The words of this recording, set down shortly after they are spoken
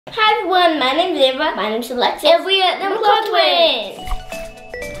Hi everyone, my name is Ava. My name is Alexis. And we are the McClure twins.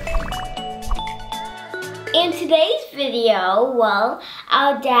 In today's video, well,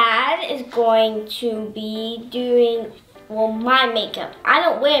 our dad is going to be doing, my makeup. I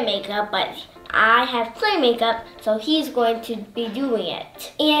don't wear makeup, but I have clay makeup, so he's going to be doing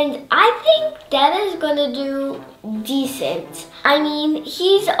it. And I think Dad is going to do decent. I mean,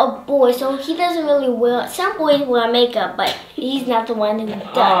 he's a boy, so he doesn't really wear, some boys wear makeup, but he's not the one who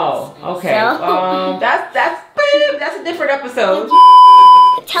does. Oh, okay. So, that's a different episode.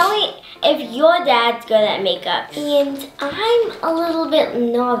 Tell me if your dad's good at makeup. And I'm a little bit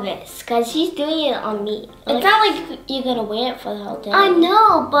nervous because he's doing it on me. It's not like you're gonna wear it for the whole day. I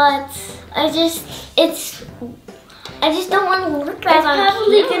know, but I just don't want to look like it's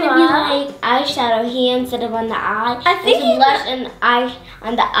probably gonna be like eyeshadow here instead of on the eye. I think he's blush and eye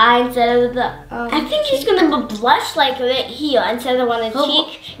on the eye instead of the. I think he's gonna blush like right here instead of on the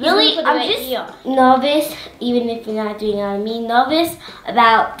cheek. Really, I'm just nervous, even if you're not doing it on me. Nervous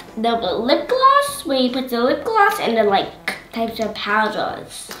about the lip gloss, where you put the lip gloss and the types of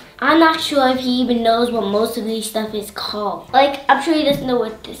powders. I'm not sure if he even knows what most of these stuff is called. I'm sure he doesn't know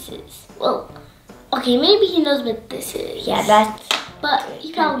what this is. Well. Okay, maybe he knows what this is. Yeah, but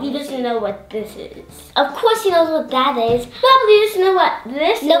he probably doesn't know what this is. Of course he knows what that is. Probably doesn't know what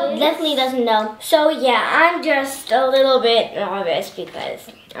this is. Nope, definitely doesn't know. So yeah, I'm just a little bit nervous because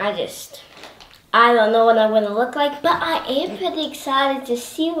I don't know what I'm gonna look like, but I am pretty excited to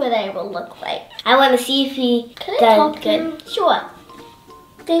see what I will look like. I wanna see if he does good. Sure.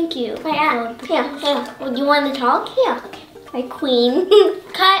 Thank you. Yeah. Well, you wanna talk? Yeah. Okay. My queen.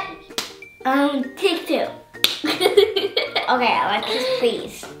 Cut. Take two. Okay, Alexis,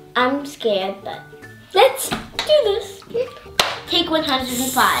 please. I'm scared, but let's do this. Take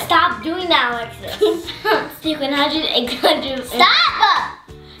 105. Stop doing that, Alexis. Take 100, 800. Stop!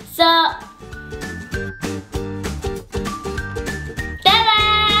 So, ta-da!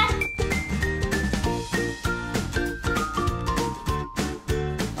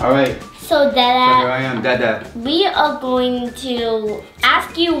 All right. So, Dada. So here I am, Dada. We are going to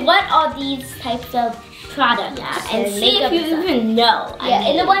ask you what are these types of products and see if you even know. Yeah,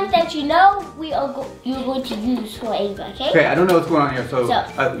 and the ones that you know, you're going to use for Ava, okay? Okay, I don't know what's going on here, so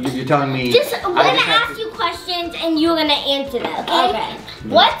you're telling me. I'm gonna ask you questions and you're gonna answer them, okay? Okay.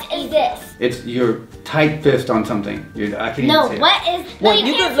 What is this? It's your tight fist on something. I can't even say what is? Well,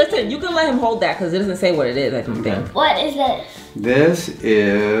 you can listen. You can let him hold that because it doesn't say what it is. I don't think. What is this? This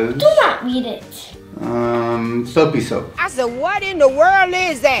is. Do not read it. Soapy soap. I said, what in the world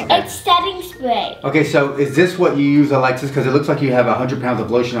is that? It's setting spray. Okay, so is this what you use, Alexis? Because it looks like you have 100 pounds of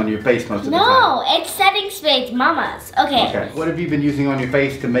lotion on your face most of the time. No, it's setting spray. It's Mama's. Okay. Okay. What have you been using on your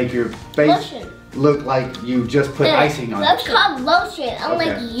face to make your face look like you just put icing on it? That's called lotion.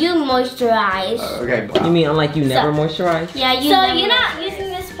 Unlike you moisturize. Okay. Wow. You mean unlike you never moisturize? Yeah, you're not using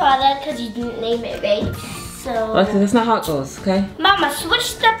this product because you didn't name it right. So Alexis, that's not how it goes, okay? Mama,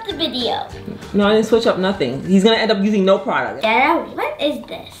 switched up the video. No, I didn't switch up nothing. He's gonna end up using no product. Dada, what is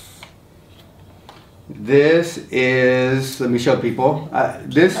this? This is, let me show people.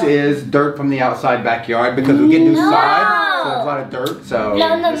 This is dirt from the outside backyard because we get new side, so there's a lot of dirt. So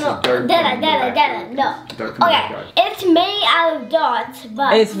no. Dirt Dada, no. Dirt from the backyard. It's made out of dirt,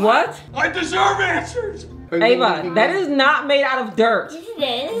 but it's what? I deserve answers. Ava, that is not made out of dirt.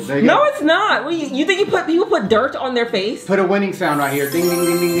 Yes, it is. No, it's not. What, you think people put dirt on their face? Put a winning sound right here. Ding, ding, ding,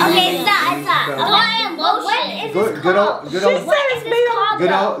 ding, ding. Okay, stop. What is this called?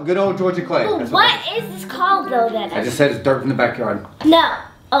 Good old Georgia clay. What is this called though, Dada? I just said it's dirt from the backyard. No.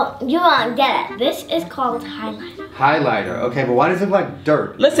 Oh, you're wrong, Dada. This is called highlighter. Highlighter. Okay, but why does it look like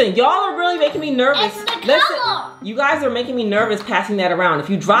dirt? Listen, y'all are really making me nervous. It's the Listen, color. you guys are making me nervous passing that around. If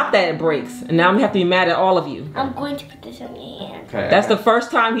you drop that, it breaks. And now I'm gonna have to be mad at all of you. I'm going to put this on your hand. Okay. That's the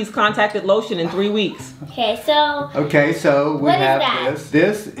first time he's contacted lotion in 3 weeks. Okay, so. Okay, so we have this.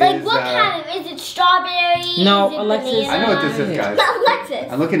 This is. What kind of? Is it strawberry? No, is it Alexis. banana? I know what this is, guys.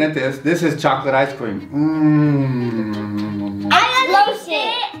 Alexis. I'm looking at this. This is chocolate ice cream. I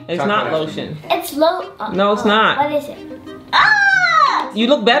lotion. It's not lotion. It's low. No, it's not. What is it? Ah! You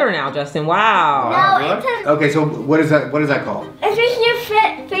look better now, Justin. Wow. No, Really? Okay, so what is that? What is that called? It's making your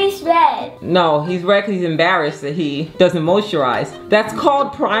face red. No, he's red because he's embarrassed that he doesn't moisturize. That's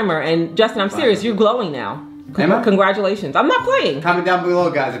called primer. And Justin, I'm serious. You're glowing now. Am I? Congratulations. I'm not playing. Comment down below,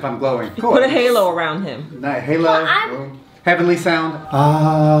 guys, if I'm glowing. Cool. Put a halo around him. Nice. Halo. Well, Heavenly sound.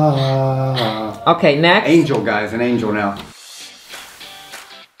 Ah. Okay, next. Angel, guys, an angel now.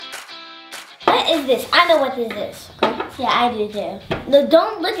 What is this? I know what this is. Yeah, I do too. No,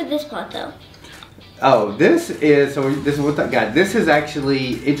 don't look at this part though. Oh, this is what I got. This is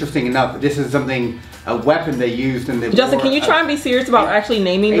actually interesting enough. This is something, a weapon they used in the Justin, war, can you try and be serious about actually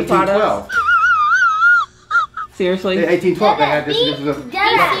naming the product? 1812. Seriously? In 1812, they had this. This was a Be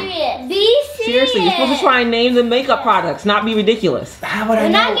serious. Be serious. Seriously, you're supposed to try and name the makeup products, not be ridiculous. How would I We're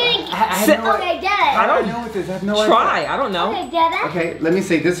know? not getting. Okay, Dad. I don't know what this. I have no idea. Try. I don't know. Okay, Dad. Okay, let me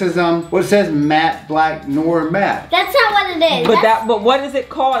see. This is what it says: matte, black, nor matte. That's not what it is. But what is it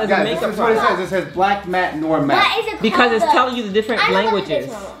called as a Guys, makeup this is what it product? says. It says black, matte, nor matte. What is it called? Because it's telling you the different I know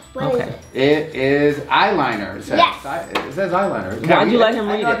languages. What is Okay. it? It is eyeliner. It says. Yes. It says eyeliner. Why'd you let him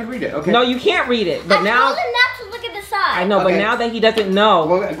read I it? can read it. Okay. No, you can't read it. But I now told him not to look at the side. I know, but Okay. now that he doesn't know.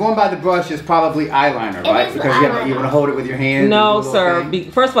 Well, going by the brush is probably eyeliner, It right? is Because eyeliner. you want to hold it with your hand. No, and do a little sir.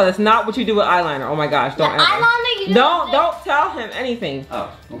 thing. First of all, that's not what you do with eyeliner. Oh my gosh, don't ever. Eyeliner, you Don't tell him anything.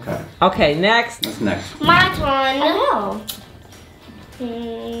 Oh, okay. Okay, next. What's next? My turn.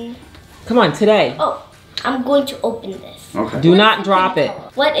 Come on, today. Oh, I'm going to open this. Okay. Do not drop it.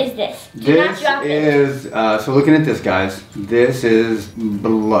 What is this? Do not This drop it. is so. Looking at this, guys. This is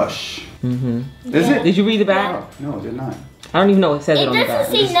blush. Mm-hmm. Is it? Did you read the back? Oh, no, it did not. I don't even know what it says It on the doesn't back.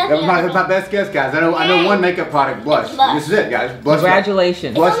 say That was nothing. my best guess, guys. I know one makeup product, blush. It's blush. This is it, guys. Blush.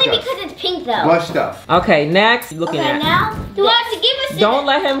 Congratulations. It's Blush only stuff. because it's pink though. Blush stuff. Okay, next. Looking Okay, at. now do I have to give us? Don't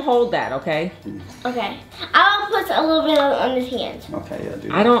let him hold that, okay? Okay, I'll put a little bit on his hand. Okay, yeah,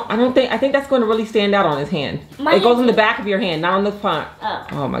 dude. I think that's going to really stand out on his hand. My It goes hand- in the back of your hand, not on the front. Oh.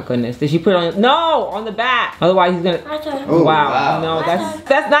 Oh my goodness. Did she put it on? No, on the back. Otherwise he's going My to. turn. Oh, Wow. wow. No, My that's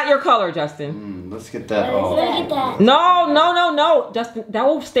turn. not your color, Justin. Let's get that. Let Oh. me get that. No, Justin, that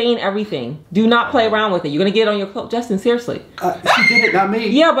will stain everything. Do not play around with it. You're going to get it on your clothes. Justin, seriously. She did it, not me.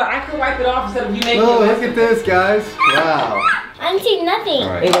 Yeah, but I could wipe it off instead of you making Oh, it. look at this, guys. Wow. I didn't see nothing. All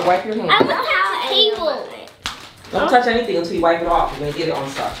right. Ava, wipe your hand. I went to the table. Don't touch anything until you wipe it off. You're going to get it on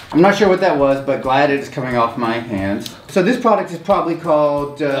stuff. I'm not sure what that was, but glad it is coming off my hands. So this product is probably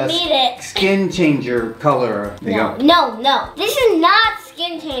called I need it. Skin Changer Color. There you go. No. This is not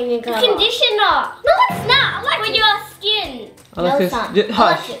skin changing color. Conditioner. No, it's not. Like for your skin. Alexis, no, son.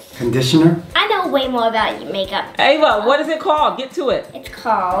 hush. Alexis. Conditioner? I know way more about your makeup. Ava, what is it called? Get to it. It's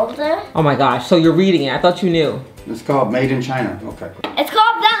called. Oh my gosh, so you're reading it. I thought you knew. It's called Made in China. Okay. It's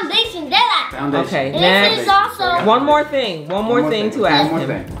called foundation. Foundation. Okay, This next. is also. One more thing to ask One more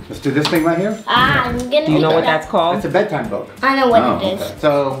him. thing. Let's do this thing right here. I'm gonna. Do you know pick what it that's up. called? It's a bedtime book. I know what Oh, it is. okay.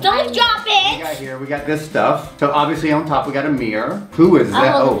 So Don't drop we got this stuff. So obviously on top we got a mirror. Who is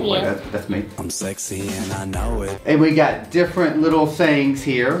that? I'll Oh, hold it for wait, you. that's me. I'm sexy and I know it. And we got different little sayings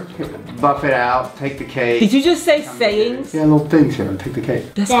here. Buff it out. Take the cake. Did you just say sayings? Yeah, little things here. Take the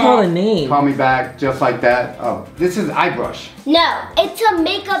cake. That's Dad. called a name. Call me back just like that. Oh, this is eye brush. No, it's a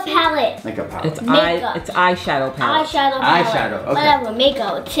makeup palette. Makeup palette. It's Makeup. it's eyeshadow palette. Eyeshadow palette. Eyeshadow, okay. Whatever,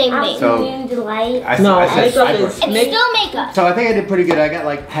 makeup. Same thing. So- light. No, I said makeup eye is- brush. It's Make- still makeup. So I think I did pretty good. I got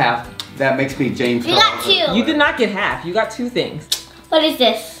like half. That makes me James. You got two. You did not get half. You got 2 things. What is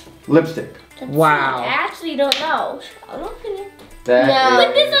this? Lipstick. Wow. I actually don't know. I'll open it. That No. is-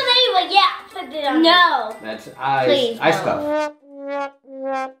 Put this on Ava. Yeah, put it on. No. That's eye Please, eye no. stuff.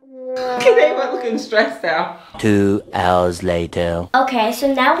 They were looking stressed out. 2 hours later. Okay,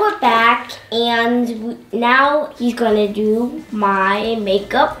 so now we're back, and now he's gonna do my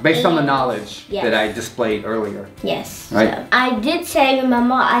makeup. Based on the and- knowledge Yes. that I displayed earlier. Yes. Right. So I did say,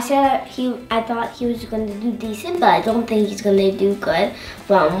 remember, I said I thought he was gonna do decent, but I don't think he's gonna do good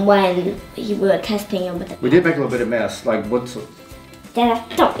from when we were testing him with it. We did make a little bit of mess. Like what's Dad,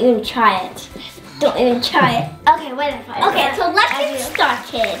 don't even try it. Don't even try it. Okay, whatever. Okay, so let's get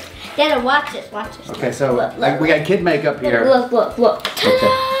started. Dad, watch this. Watch this. okay? So Look, like we got kid makeup here. Look. Okay.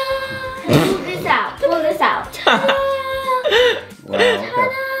 Pull this out. Pull this out. Wow.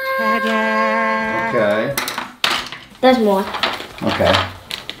 Okay. There's more. Okay.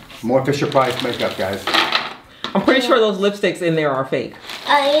 More Fisher Price makeup, guys. I'm pretty sure those lipsticks in there are fake.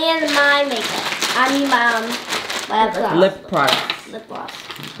 And my makeup. I mean, whatever. Lip product. Lip gloss.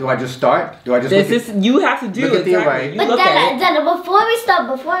 Do I just start? Do I just This look at- is you have to do look at the exactly. array. You But look at it. Dada, before we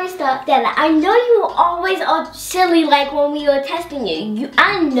start, Dada, I know you always are silly like when we were testing you.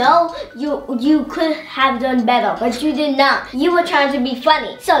 I know you could have done better, but you did not. You were trying to be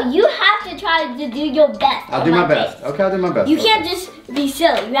funny. So you have to try to do your best. I'll on do my face. best. Okay, I'll do my best. You Okay. can't just be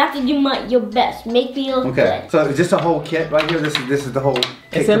silly. You have to do your best. Make me look Okay. good. So is this a whole kit right here? This is the whole kit.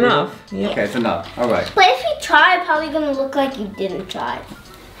 It's to enough. do? Yeah. Okay, it's enough. All right. But if you try, it's probably gonna look like you didn't try.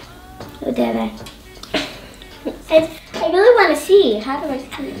 Oh, Dada. I really want to see. How do I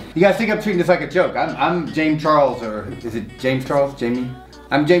see? You guys think I'm treating this like a joke? I'm James Charles, or is it James Charles? Jamie?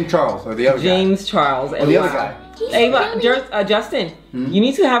 I'm James Charles, or the other guy. James Charles. Or And the other wow. guy. Ava, Justin, you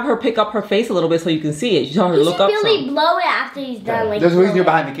need to have her pick up her face a little bit so you can see it. You tell her to look up really some. blow it after he's done. Like there's a reason you're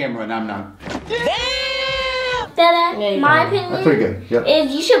behind the camera and I'm not. Dada, my opinion That's pretty good. Yep.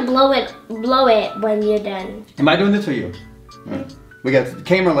 is you should blow it when you're done. Am I doing this or you? Right. We got the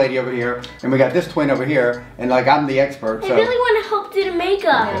camera lady over here, and we got this twin over here, and like I'm the expert. So. I really want to help do the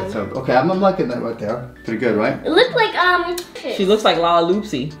makeup. Okay, I'm liking that right there. Pretty good, right? It looks like She looks like Lala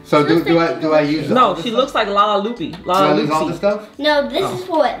Loopsy. So do I use? No, she looks like Lala Loopy. Lala Do I use all the stuff? No, this is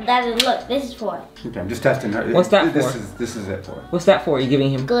for it. That is look. This is for it. Okay, I'm just testing her. What's that for? This is it for it. What's that for? You giving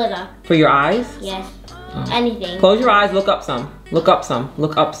him Glitter. for your eyes? Yes. Anything. Close your eyes. Look up some. Look up some.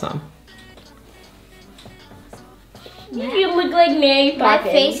 Look up some. You look like Mary Poppins.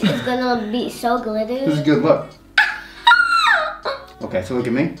 My face is gonna be so glittery. This is a good look. Okay, so look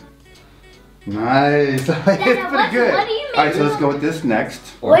at me. Nice. It's pretty good. What do you mean? All right, so let's go with this next.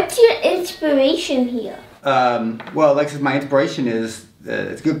 What's your inspiration here? Well, Alexis, my inspiration is,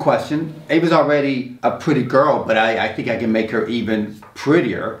 it's a good question. Ava's already a pretty girl, but I think I can make her even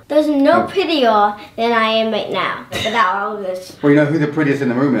prettier. There's no prettier than I am right now without all of this. Well, you know who the prettiest in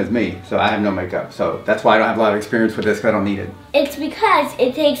the room is? Me. So I have no makeup. So that's why I don't have a lot of experience with this, because I don't need it. It's because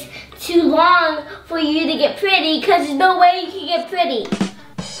it takes too long for you to get pretty, because there's no way you can get pretty.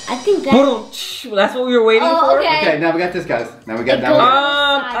 I think That's what we were waiting for. Okay, now we got this, guys. Now we got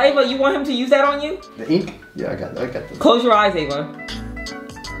Ava, you want him to use that on you? the ink. Yeah, I got this. Close your eyes, Ava.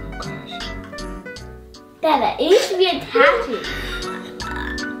 Oh gosh. Dada, it used to be a tattoo.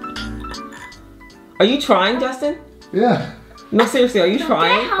 Are you trying, Justin? Yeah. No, seriously, are you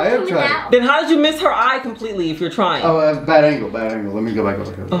trying? I am trying. Then how did you miss her eye completely if you're trying? Oh, bad angle. Let me go back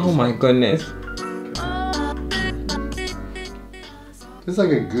over here. Oh my goodness. This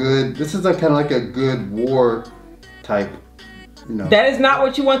is like kind of like a good war type, you know. That is not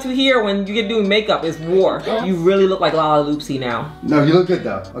what you want to hear when you get doing makeup. It's war. You really look like Lala Loopsy now. No, you look good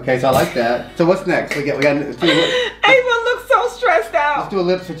though. Okay, so I like that. So what's next? We got Ava looks so stressed out. Let's do a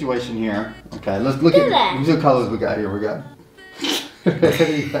lip situation here. Okay, let's look at these are the colors we got here. We got.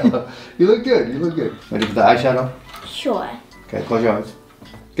 You look good. Ready for the eyeshadow? Sure. Okay, close your eyes.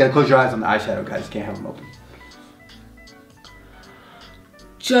 You gotta close your eyes on the eyeshadow, guys. You can't have them open.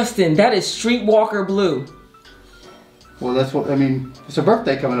 Justin, that is Streetwalker blue. Well, that's what I mean. It's her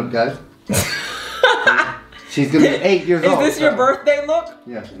birthday coming up, guys. She's gonna be 8 years old. Is this your birthday look?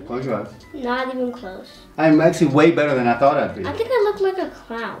 Yeah. Close your eyes. Not even close. I'm actually way better than I thought I'd be. I think I look like a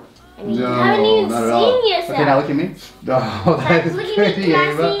clown. I mean, No, you haven't even not at seen all. yourself. Okay, now look at me. Oh, that is Look at me, pretty,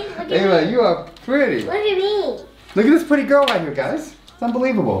 Cassie. Ava. Look at Ava, me. you are pretty. Look at me. Look at this pretty girl right here, guys. It's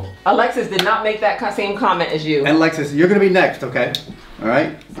unbelievable. Alexis did not make that same comment as you. And Alexis, you're gonna be next, okay? All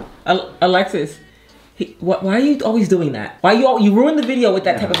right. Alexis, why are you always doing that? Why you ruin the video with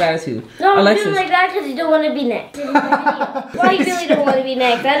that type of attitude? No, I'm Alexis. doing like that because you don't want to be next. Why you really don't want to be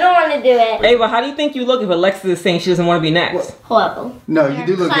next? I don't want to do it. Ava, how do you think you look if Alexis is saying she doesn't want to be next? Horrible. No, you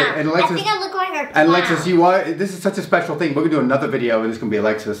do look good. And I Alexis, think I look like a clown. and Alexis, you are. This is such a special thing. We're gonna do another video, and it's gonna be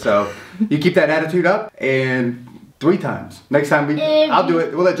Alexis. So you keep that attitude up, and 3 times. Next time I'll do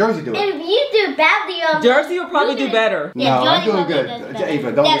it. We'll let Jersey do it. If you do badly, Jersey will probably do better. No, I'm doing good.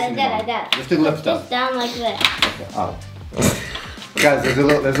 Ava, don't listen to me. Let's do the lip stuff. Just down like this. Okay. Oh. Guys, there's a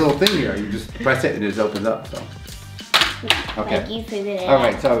little thing here. You just press it and it just opens up. So. Okay. Like you figured it All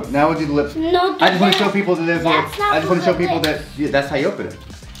right. So now we'll do the lips. No, I just want to show people that there's. That's not I just want to show for the people lips. that that's how you open it.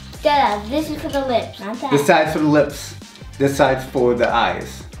 Dada, this is for the lips, not that. This side's for the lips. This side's for the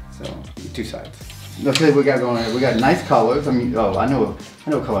eyes. So 2 sides. Okay, we got going here. We got nice colors. I mean, I know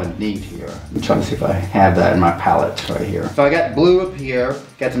what color I need here. I'm trying to see if I have that in my palette right here. So I got blue up here.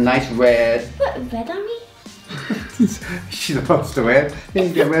 Got some nice red. Put red on me? She's supposed to red. You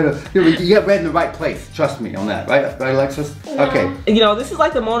get red you got red in the right place. Trust me on that, right, Alexis? No. Okay. You know, this is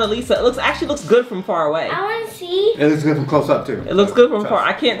like the Mona Lisa. It actually looks good from far away. I want to see. It looks good from close up too. It looks good from far.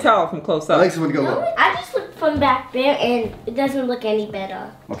 I can't tell from close up. Alexis, want to go look? I just look from back there and it doesn't look any better.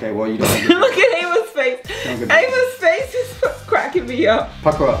 Okay, well you don't. Look at Ava's face. Ava's face is cracking me up.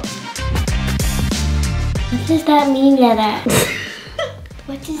 Pucker up. What does that mean, Dada?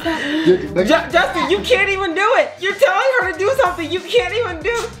 What does that mean? Justin, you can't even do it. You're telling her to do something you can't even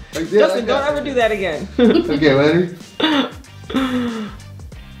do. Justin, don't ever do that again. Okay, ready?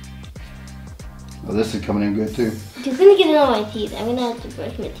 Well, this is coming in good too. You're gonna get it on my teeth. I'm gonna have to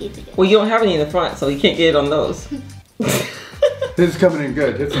brush my teeth again. Well, you don't have any in the front, so you can't get it on those. This is coming in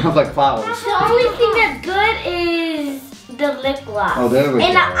good. It smells like flowers. The only thing that's good is the lip gloss. Oh, there we go.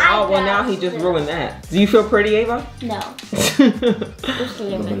 And the eyebrows. Oh, well, now he just ruined that. Do you feel pretty, Ava? No. Just a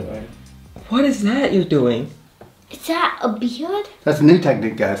little bit. What is that you're doing? Is that a beard? That's a new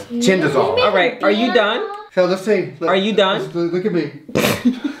technique, guys. Chin dissolve. All right, are you done? So let's see. Look, Are you done? Look at me.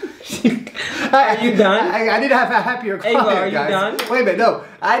 Are you done? I need to have a happier client, Ava, are you guys. done? Wait a minute, no.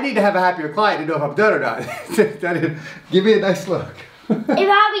 I need to have a happier client to know if I'm done or not. Give me a nice look. If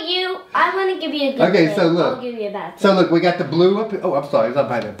I were you, I'm gonna give you a good Okay, tip. so look. I'll give you a bad tip. So look, we got the blue up. Oh, I'm sorry. I was up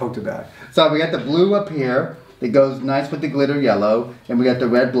behind that. Poked it back. So we got the blue up here. It goes nice with the glitter yellow, and we got the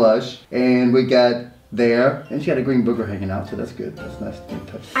red blush, and we got there, and she had a green booger hanging out, so that's good. That's nice.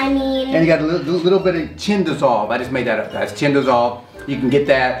 I mean, and you got a little bit of chin dissolve. I just made that up, guys. Chin dissolve. You can get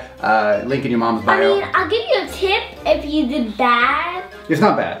that. Link in your mom's bio. I mean, I'll give you a tip if you did bad. It's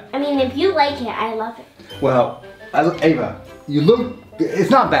not bad. I mean, if you like it, I love it. Well, Ava, you look.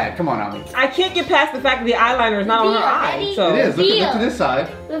 It's not bad. Come on, Ami. I can't get past the fact that the eyeliner is not on her eye. Ready? So. It is. Look to this side.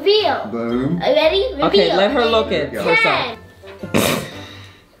 Reveal. Boom. Are you ready? Reveal. Okay, let her look at Go. herself.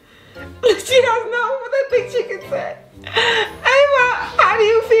 She doesn't know what I think she can say. Ava, how do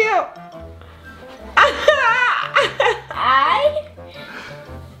you feel?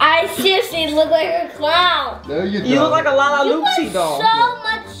 I seriously look like a clown. There you go. You look like a Lala You Loopsy put doll. so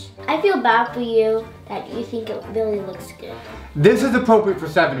much. I feel bad for you that you think it really looks good. This is appropriate for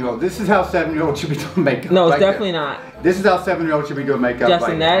 7-year-olds. This is how 7-year-olds should be doing makeup. No, it's like definitely this. not. This is how 7-year-olds should be doing makeup.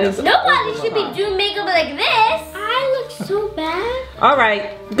 Justin, that is. Nobody should be doing makeup like this. I look so bad. All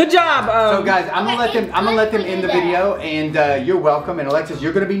right, good job. So guys, I'm gonna let them. I'm gonna let them end the video, and you're welcome. And Alexis,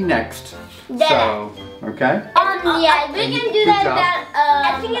 you're gonna be next. So, okay. Yeah, we can do Good that. job.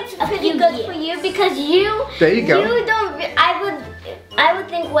 I think it's pretty good for you because you. There you go. You don't. I would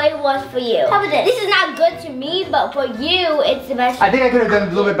think way worse for you. How about this? This is not good to me, but for you, it's the best. I think I could have done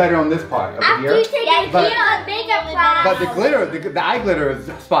a little bit better on this part over After here. you take a but- year of makeup class. But the glitter, the eye glitter is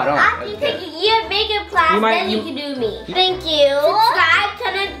spot on. After you take a year of makeup class, then you can do me. Thank you. Subscribe,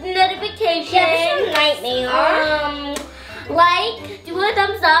 turn on notifications. Nightmare. Like, do a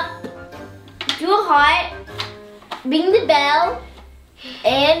thumbs up, do a heart, ring the bell,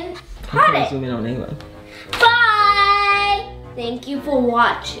 and heart it. Zoom in on Ava. Bye. Thank you for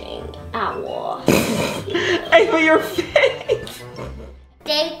watching our Ava, your face.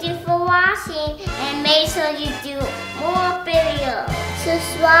 Thank you for watching, and make sure you do more videos.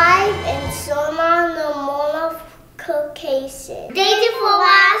 Subscribe and turn on the notifications. Thank you